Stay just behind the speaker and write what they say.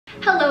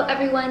Hello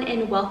everyone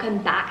and welcome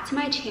back to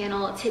my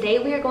channel. Today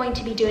we are going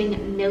to be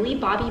doing Millie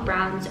Bobby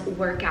Brown's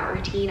workout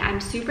routine. I'm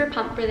super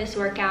pumped for this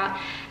workout.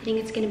 I think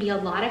it's going to be a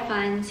lot of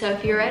fun. So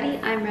if you're ready,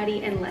 I'm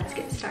ready, and let's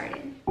get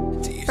started.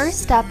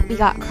 First up, we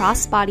got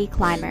cross-body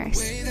climbers.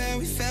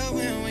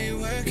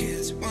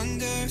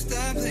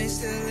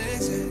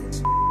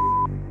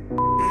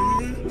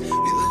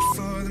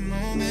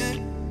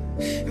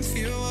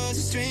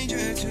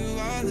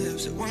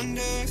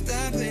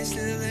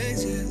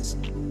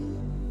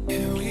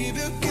 Yeah, we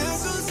built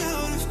castles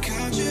out of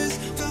couches,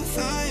 felt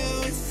fire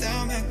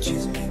without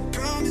matches, made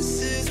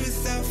promises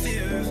without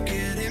fear of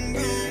getting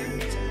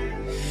burned.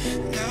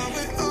 Now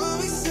we're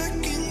always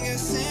second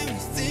guessing, we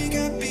think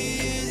happy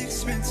is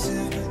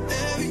expensive, but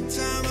every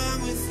time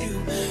I'm with you,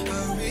 I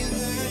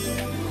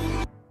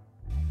relearn.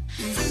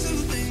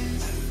 Invisible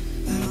things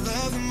that I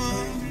love the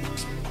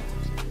most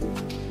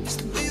is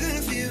the way that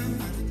I feel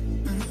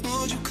when I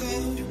hold you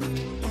close.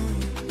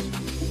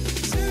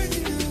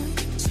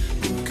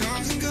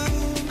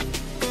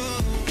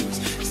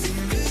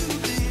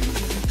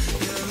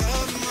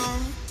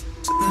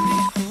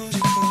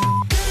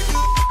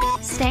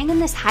 Staying in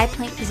this high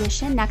plank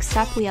position, next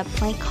up we have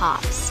plank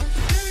hops.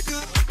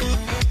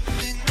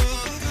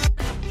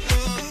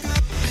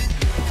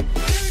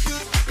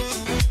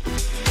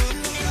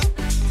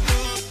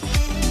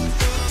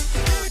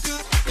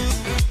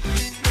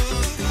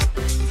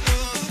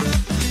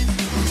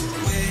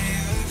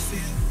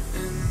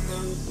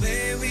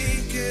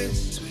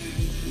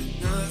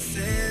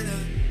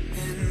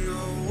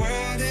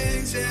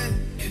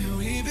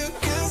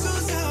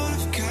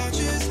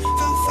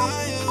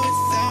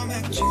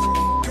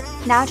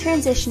 Now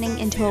transitioning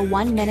into a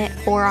 1-minute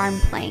forearm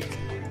plank.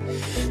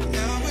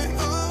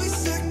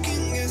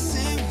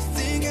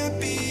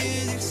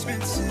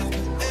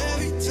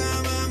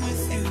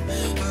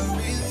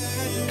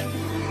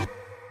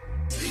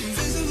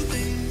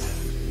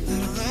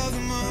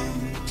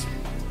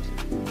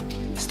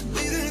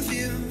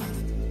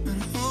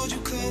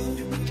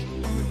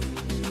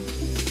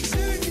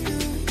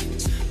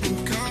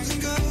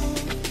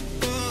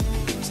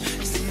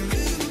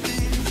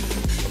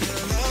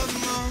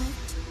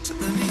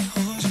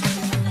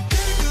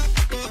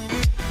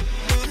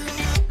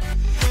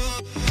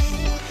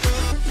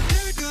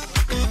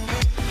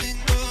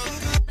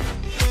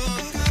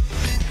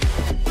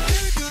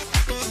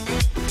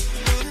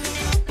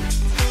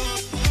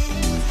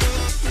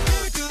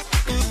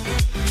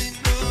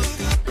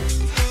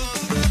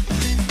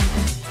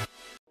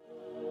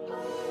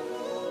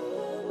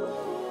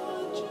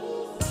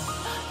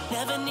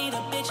 Never need a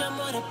bitch, I'm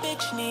what a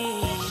bitch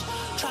needs.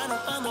 Trying to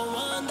find the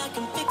one that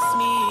can fix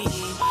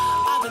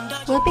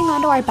me. Flipping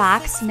onto our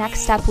backs,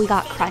 next up we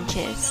got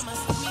crunches.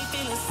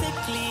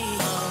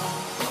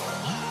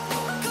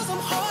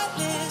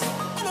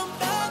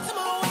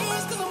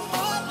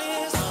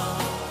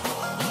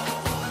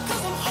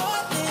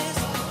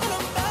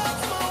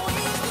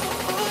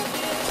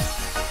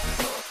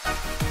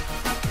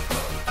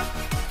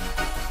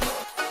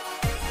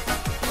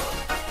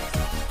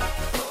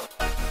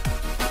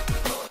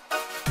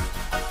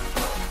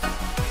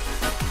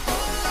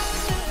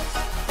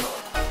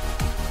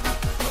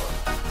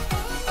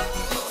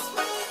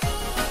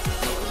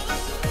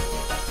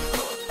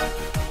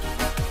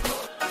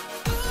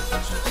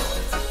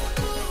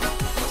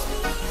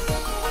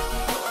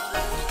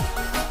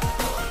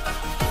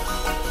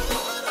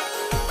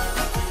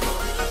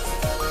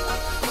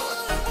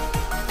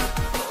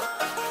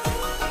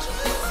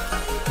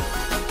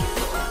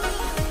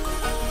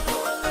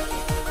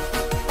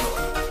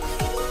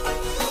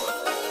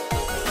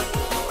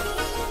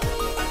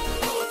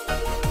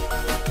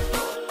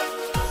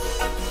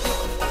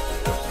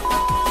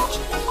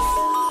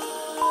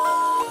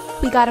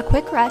 We got a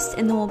quick rest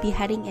and then we'll be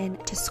heading in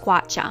to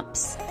squat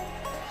jumps.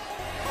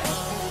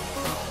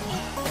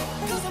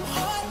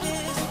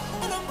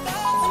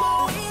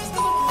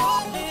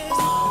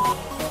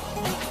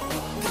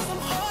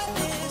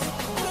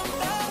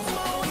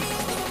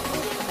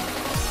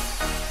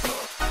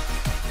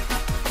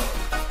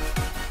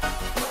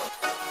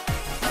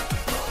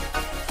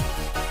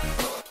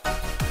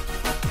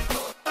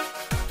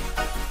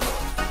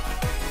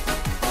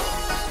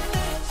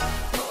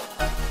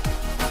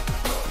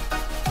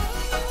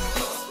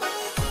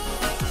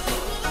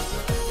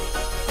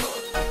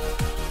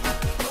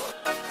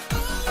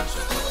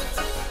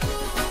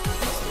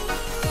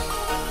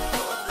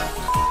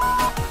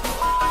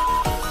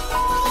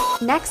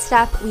 Next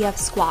up, we have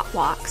squat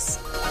walks.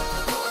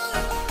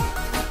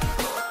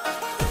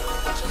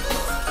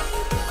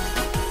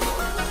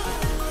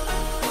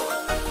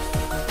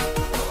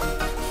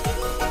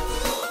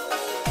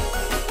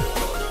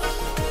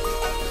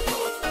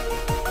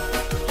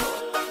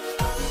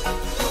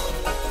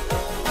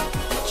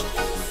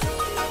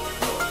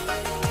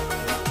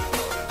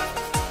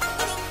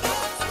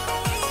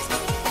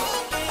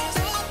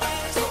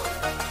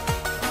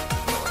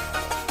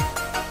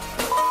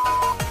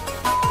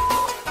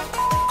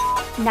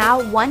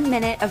 Now 1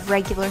 minute of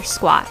regular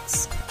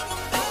squats.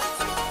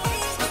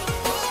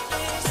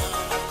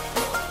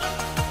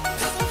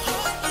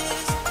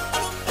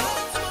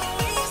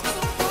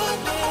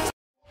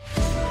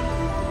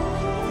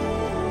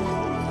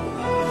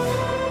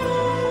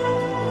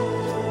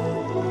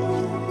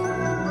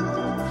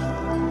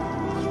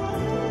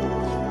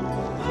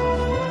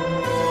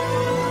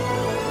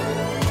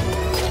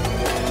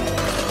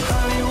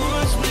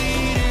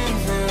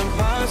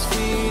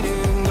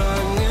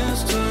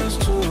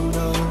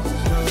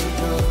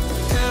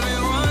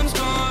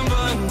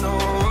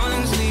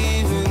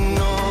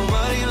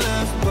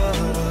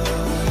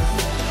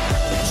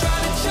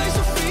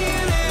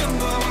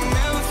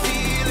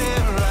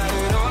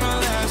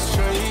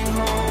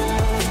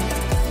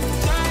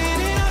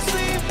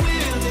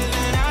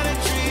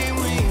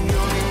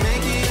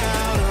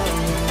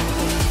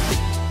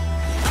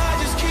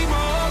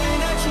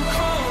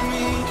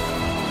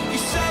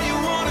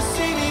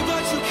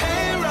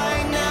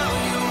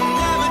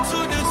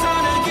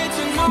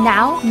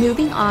 Now,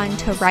 moving on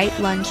to right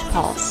lunge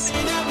pulse.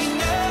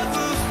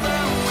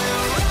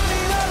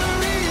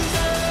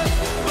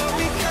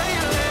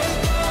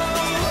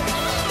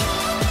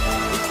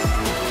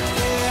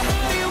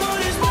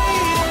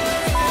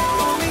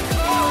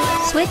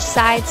 Switch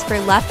sides for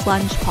left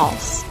lunge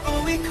pulse.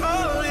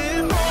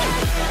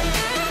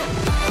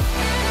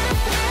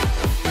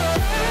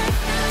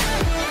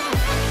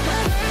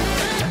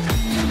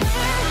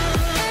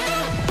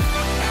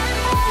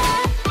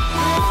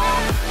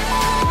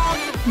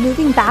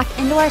 Moving back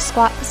into our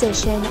squat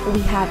position,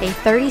 we have a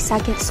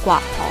 30-second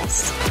squat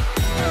pulse.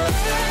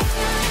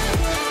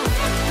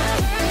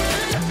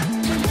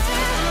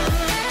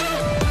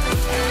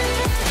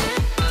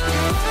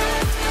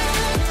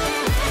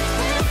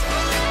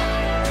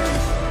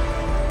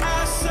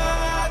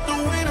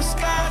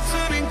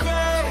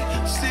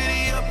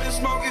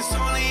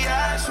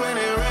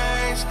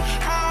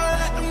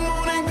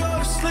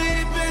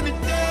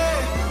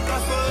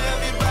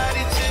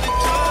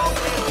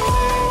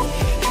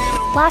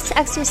 Last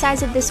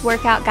exercise of this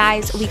workout,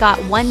 guys, we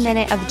got 1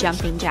 minute of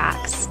jumping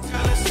jacks.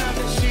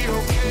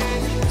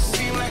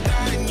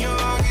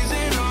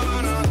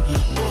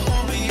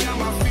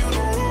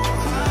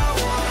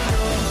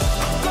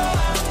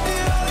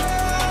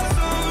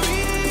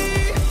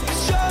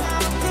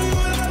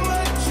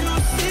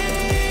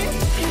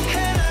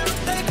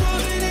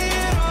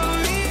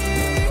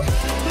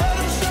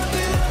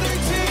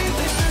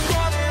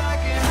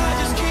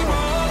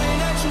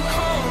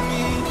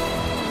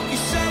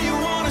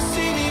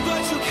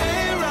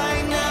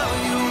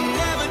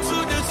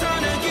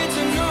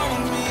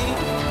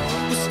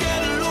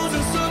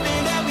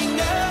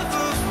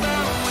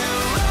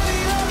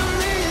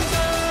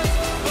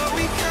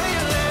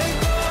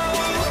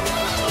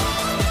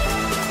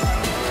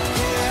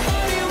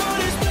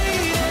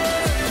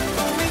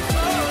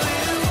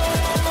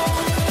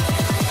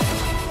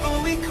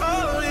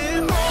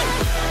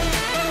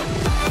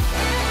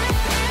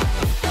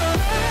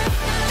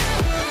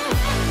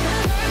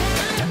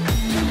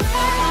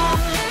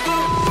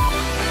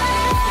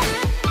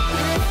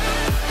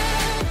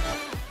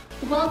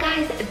 Well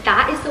guys,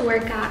 that is the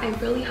workout. I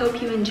really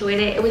hope you enjoyed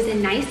it. It was a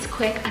nice,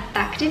 quick,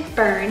 effective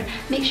burn.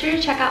 Make sure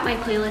to check out my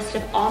playlist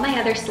of all my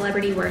other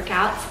celebrity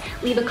workouts.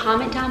 Leave a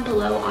comment down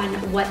below on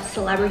what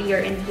celebrity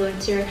or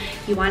influencer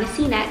you want to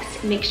see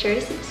next. Make sure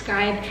to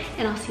subscribe,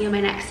 and I'll see you in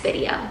my next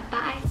video.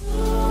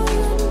 Bye.